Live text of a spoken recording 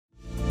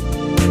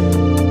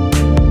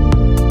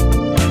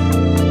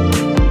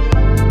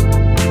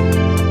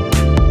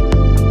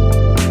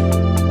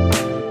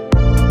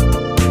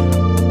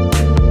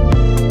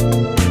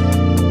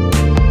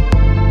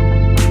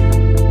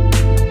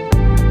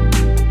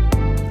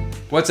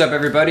What's up,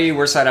 everybody?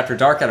 We're S.A.D After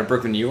Dark out of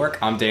Brooklyn, New York.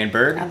 I'm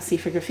Berg. I'm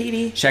Sifa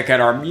Graffiti. Check out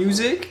our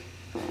music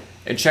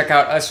and check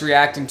out us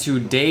reacting to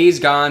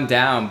Daze Gone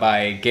Down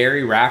by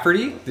GERRY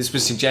RAFFERTY. This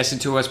was suggested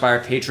to us by our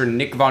patron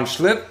Nick Von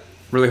Sclippe.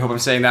 Really hope I'm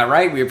saying that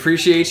right. We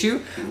appreciate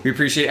you. We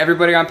appreciate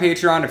everybody on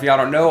Patreon. If y'all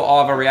don't know,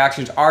 all of our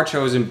reactions are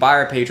chosen by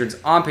our patrons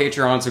on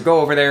Patreon. So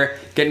go over there,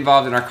 get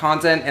involved in our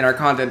content and our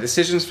content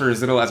decisions for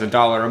as little as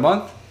 $1 a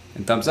month.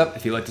 And thumbs up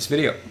if you like this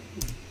video.